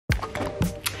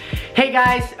Hey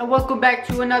guys, and welcome back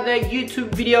to another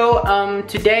YouTube video.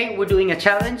 Today we're doing a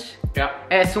challenge.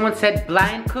 Yeah. Someone said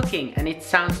blind cooking, and it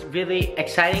sounds really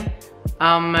exciting.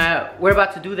 We're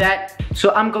about to do that.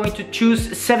 So I'm going to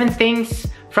choose 7 things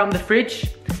from the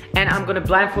fridge, and I'm gonna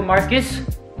blindfold Marcus,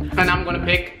 and I'm gonna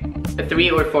pick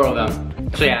 3 or 4 of them.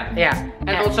 So yeah.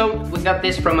 And also we got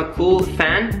this from a cool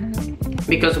fan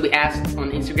because we asked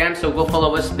on Instagram. So go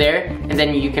follow us there, and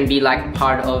then you can be like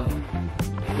part of,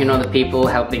 you know, the people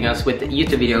helping us with the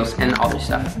YouTube videos and other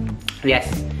stuff.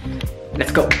 Yes,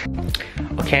 let's go.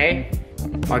 Okay,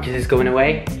 Marcus is going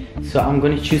away, so I'm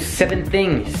gonna choose 7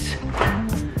 things.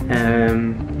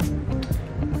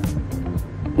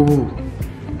 Ooh,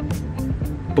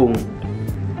 boom.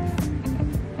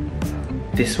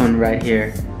 This one right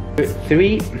here.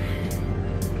 3.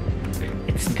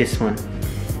 It's this one.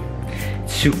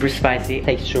 Super spicy,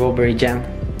 like strawberry jam.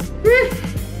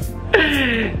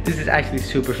 This is actually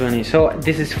super funny. So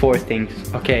this is 4 things.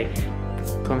 Okay,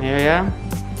 come here, yeah.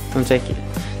 Don't take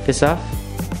this off.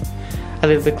 A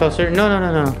little bit closer. No.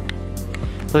 A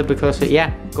little bit closer.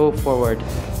 Yeah, go forward.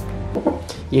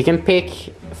 You can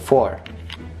pick 4.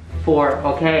 4.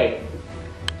 Okay.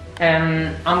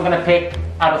 I'm gonna pick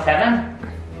out of 7.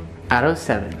 Out of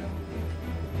 7.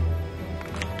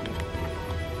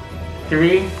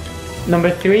 3. Number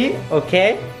 3.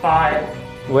 Okay.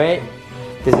 5. Wait.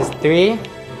 This is 3.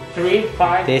 3,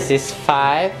 5. This is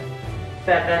 5.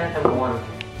 7 and 1.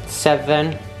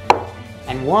 7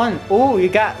 and 1. Oh, you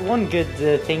got one good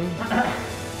thing.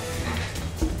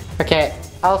 Okay,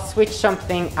 I'll switch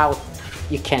something out.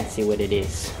 You can't see what it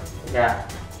is. Yeah.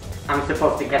 I'm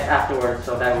supposed to guess afterwards,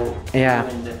 so that will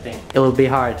ruin the thing. It will be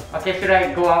hard. Okay, should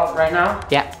I go out right now?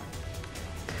 Yeah.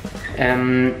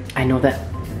 I know that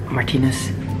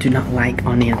Martinus do not like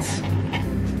onions,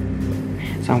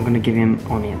 so I'm gonna give him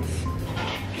onions.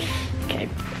 Okay.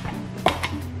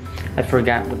 I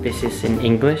forgot what this is in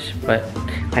English, but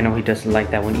I know he doesn't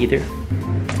like that one either.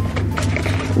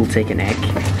 We'll take an egg.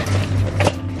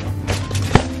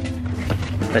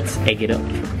 Let's egg it up.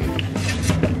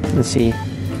 Let's see.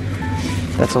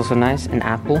 That's also nice. An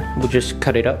apple. We'll just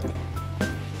cut it up.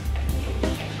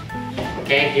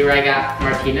 Okay, here I got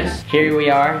Martinus. Here we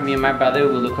are. Me and my brother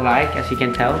will look alike, as you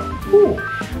can tell. Ooh.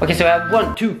 Okay, so I have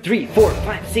 1, 2, 3, 4,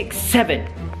 5, 6, 7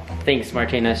 things,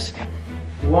 Martinus.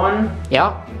 1.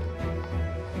 Yeah.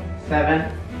 7.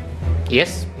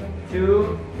 Yes.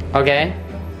 2. Okay.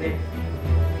 6.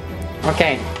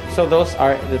 Okay, so those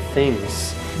are the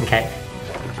things. Okay.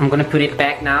 I'm gonna put it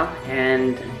back now,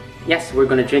 and yes, we're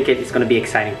gonna drink it. It's gonna be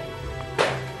exciting.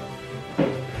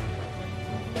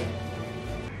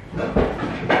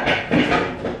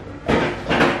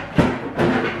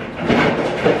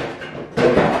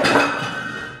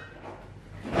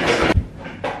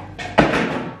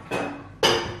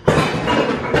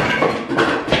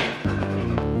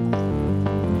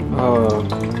 Oh,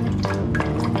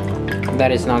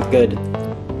 that is not good.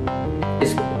 It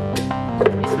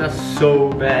smells so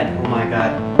bad. Oh my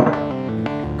god.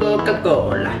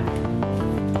 Coca-Cola.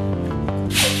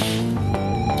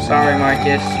 Sorry,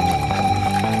 Marcus.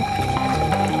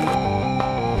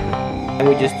 And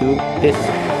we just do this.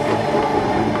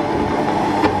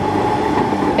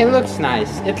 It looks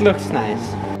nice. It looks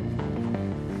nice.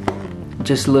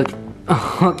 Just look.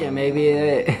 Okay, maybe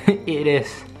it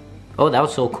is. Oh, that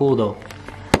was so cool though.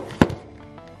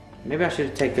 Maybe I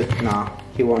should take it. Nah,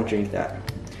 he won't drink that.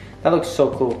 That looks so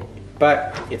cool,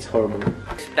 but it's horrible.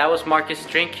 That was Marcus'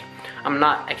 drink. I'm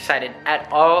not excited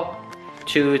at all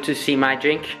to see my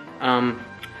drink.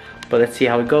 But let's see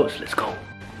how it goes. Let's go.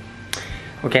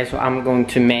 Okay, so I'm going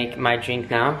to make my drink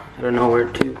now. I don't know where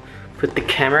to put the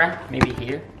camera. Maybe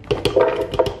here.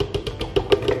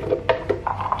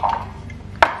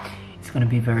 It's gonna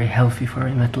be very healthy for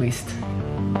him at least.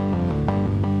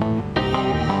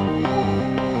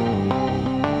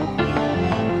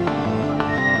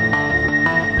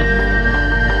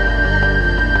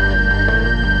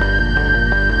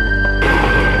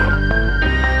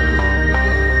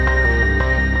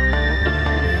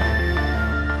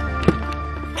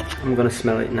 I'm gonna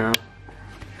smell it now.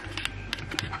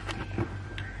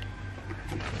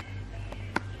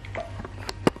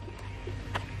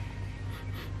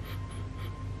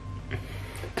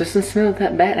 Doesn't smell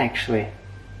that bad actually.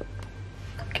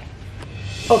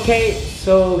 Okay,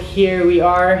 so here we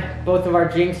are. Both of our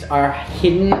drinks are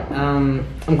hidden.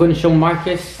 I'm gonna show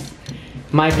Marcus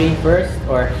my drink first,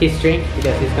 or his drink,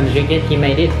 because he's gonna drink it. He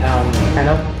made it, kind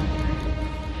of.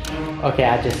 Okay,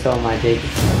 I just saw my drink.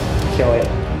 Show it.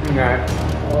 Right.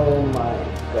 Oh my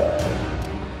god.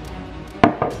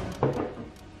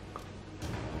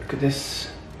 Look at this.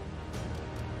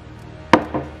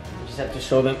 have to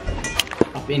show them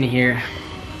up in here.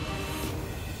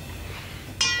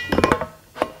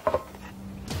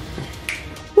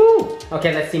 Woo!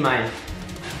 Okay, let's see mine.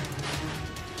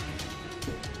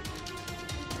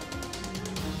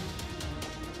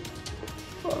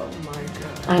 Oh my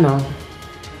god. I know.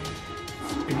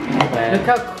 Look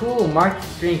how cool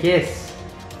Marcus' drink is.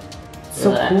 It's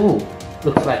so cool.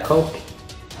 Looks like Coke.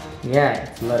 Yeah,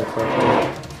 it's a lot of Coke.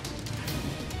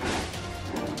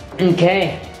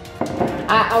 Okay.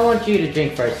 I want you to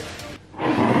drink first.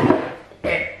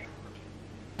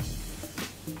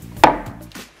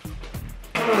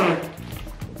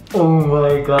 Oh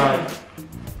my god.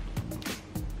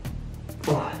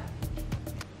 Oh.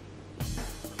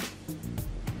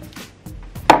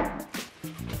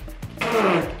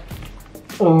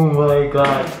 Oh my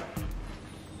god.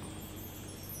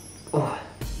 Oh.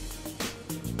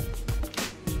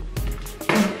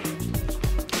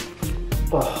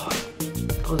 Oh.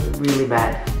 That was really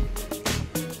bad.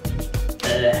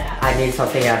 I need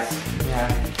something else. Yeah.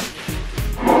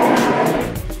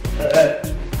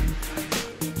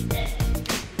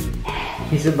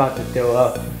 He's about to throw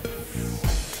up.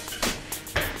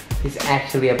 He's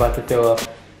actually about to throw up.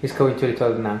 He's going to the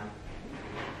toilet now.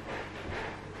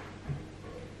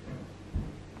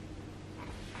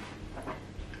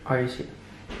 Are you serious?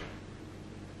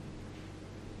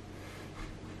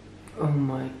 Oh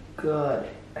my god.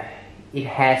 It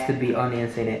has to be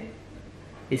onions in it.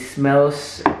 It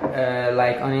smells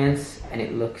like onions and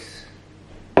it looks...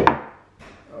 Oh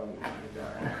my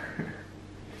god.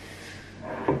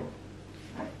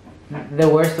 The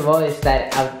worst of all is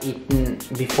that I've eaten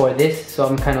before this, so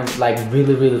I'm kind of like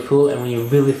really full, and when you're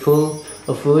really full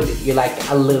of food, you're like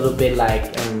a little bit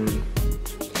like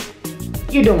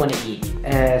you don't want to eat.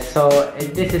 So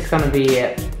this is gonna be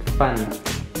fun.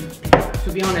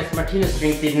 To be honest, Martinus'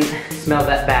 drink didn't smell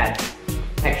that bad,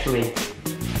 actually.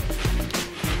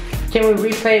 Can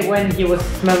we replay when he was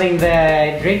smelling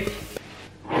the drink?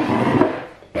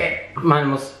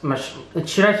 Mine was much...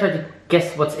 Should I try to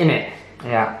guess what's in it?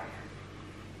 Yeah.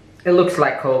 It looks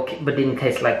like Coke, but didn't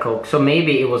taste like Coke. So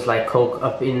maybe it was like Coke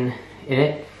up in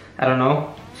it. I don't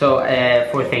know. So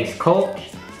 4 things. Coke.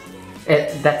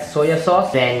 That's soya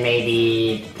sauce. Then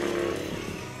maybe...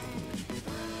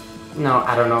 No,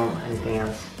 I don't know anything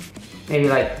else. Maybe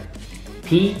like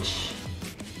peach.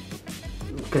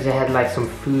 Because it had like some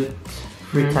fruit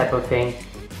type of thing.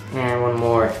 And one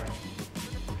more.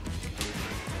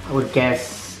 I would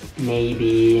guess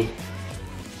maybe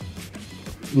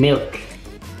milk.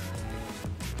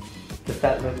 Does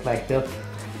that look like milk?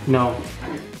 No.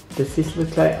 Does this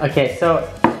look like... Okay, so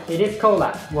it is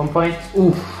cola, 1 point.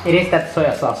 Ooh, it is that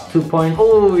soya sauce, 2 points.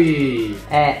 Ooh.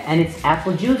 And it's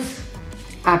apple juice.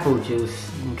 Apple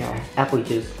juice. Okay, apple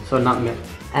juice, so not milk.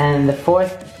 And the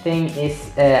 4th thing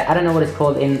is, I don't know what it's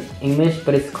called in English,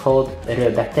 but it's called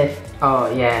rødbeter. Oh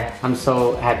yeah, I'm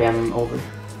so happy I'm over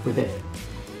with it.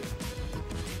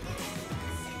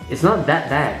 It's not that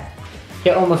bad. He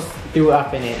almost threw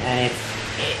up in it, and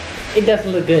it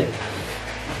doesn't look good.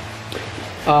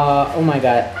 Oh my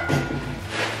god.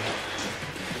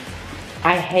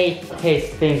 I hate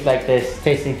tasting things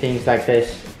like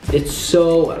this. It's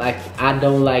so, like, I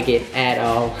don't like it at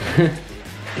all.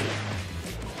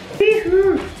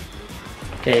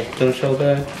 Okay, don't show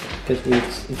that, because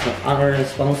it's not our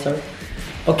sponsor.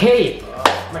 Okay,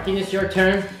 Martinus, your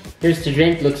turn. Here's the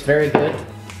drink, looks very good.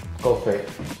 Go for it.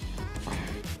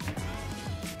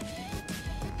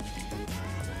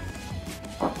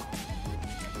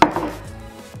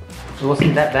 It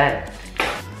wasn't that bad.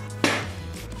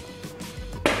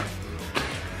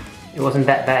 It wasn't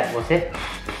that bad, was it?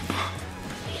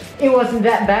 It wasn't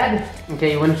that bad.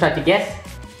 Okay, you wanna try to guess?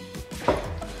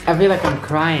 I feel like I'm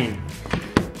crying.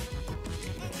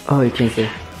 Oh, you can see.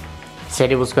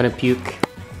 Said it was gonna puke.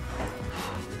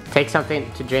 Take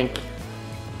something to drink.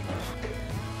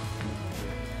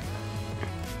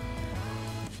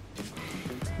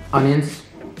 Onions.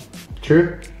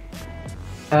 True.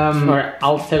 Or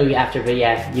I'll tell you after, but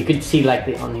yeah, you could see like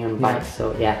the onion bites,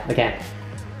 so yeah, okay.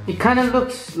 It kind of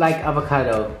looks like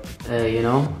avocado, you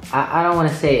know? I don't want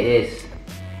to say it is.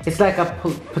 It's like a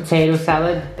potato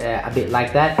salad, a bit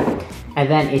like that. And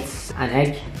then it's an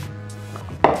egg.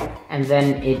 And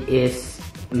then it is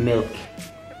milk.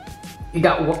 You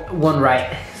got one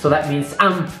right, so that means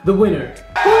I'm the winner.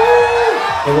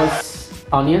 It was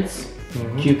onions,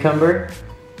 cucumber,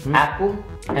 apple,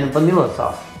 and vanilla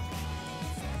sauce.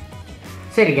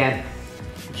 Say it again.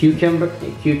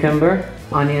 Cucumber,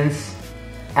 onions,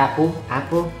 apple,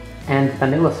 and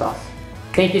vanilla sauce.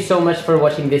 Thank you so much for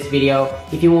watching this video.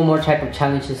 If you want more type of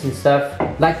challenges and stuff,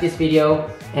 like this video,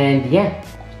 and yeah,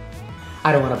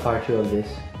 I don't want a part 2 of this.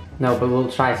 No, but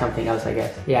we'll try something else, I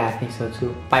guess. Yeah, I think so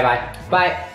too. Bye bye. Bye.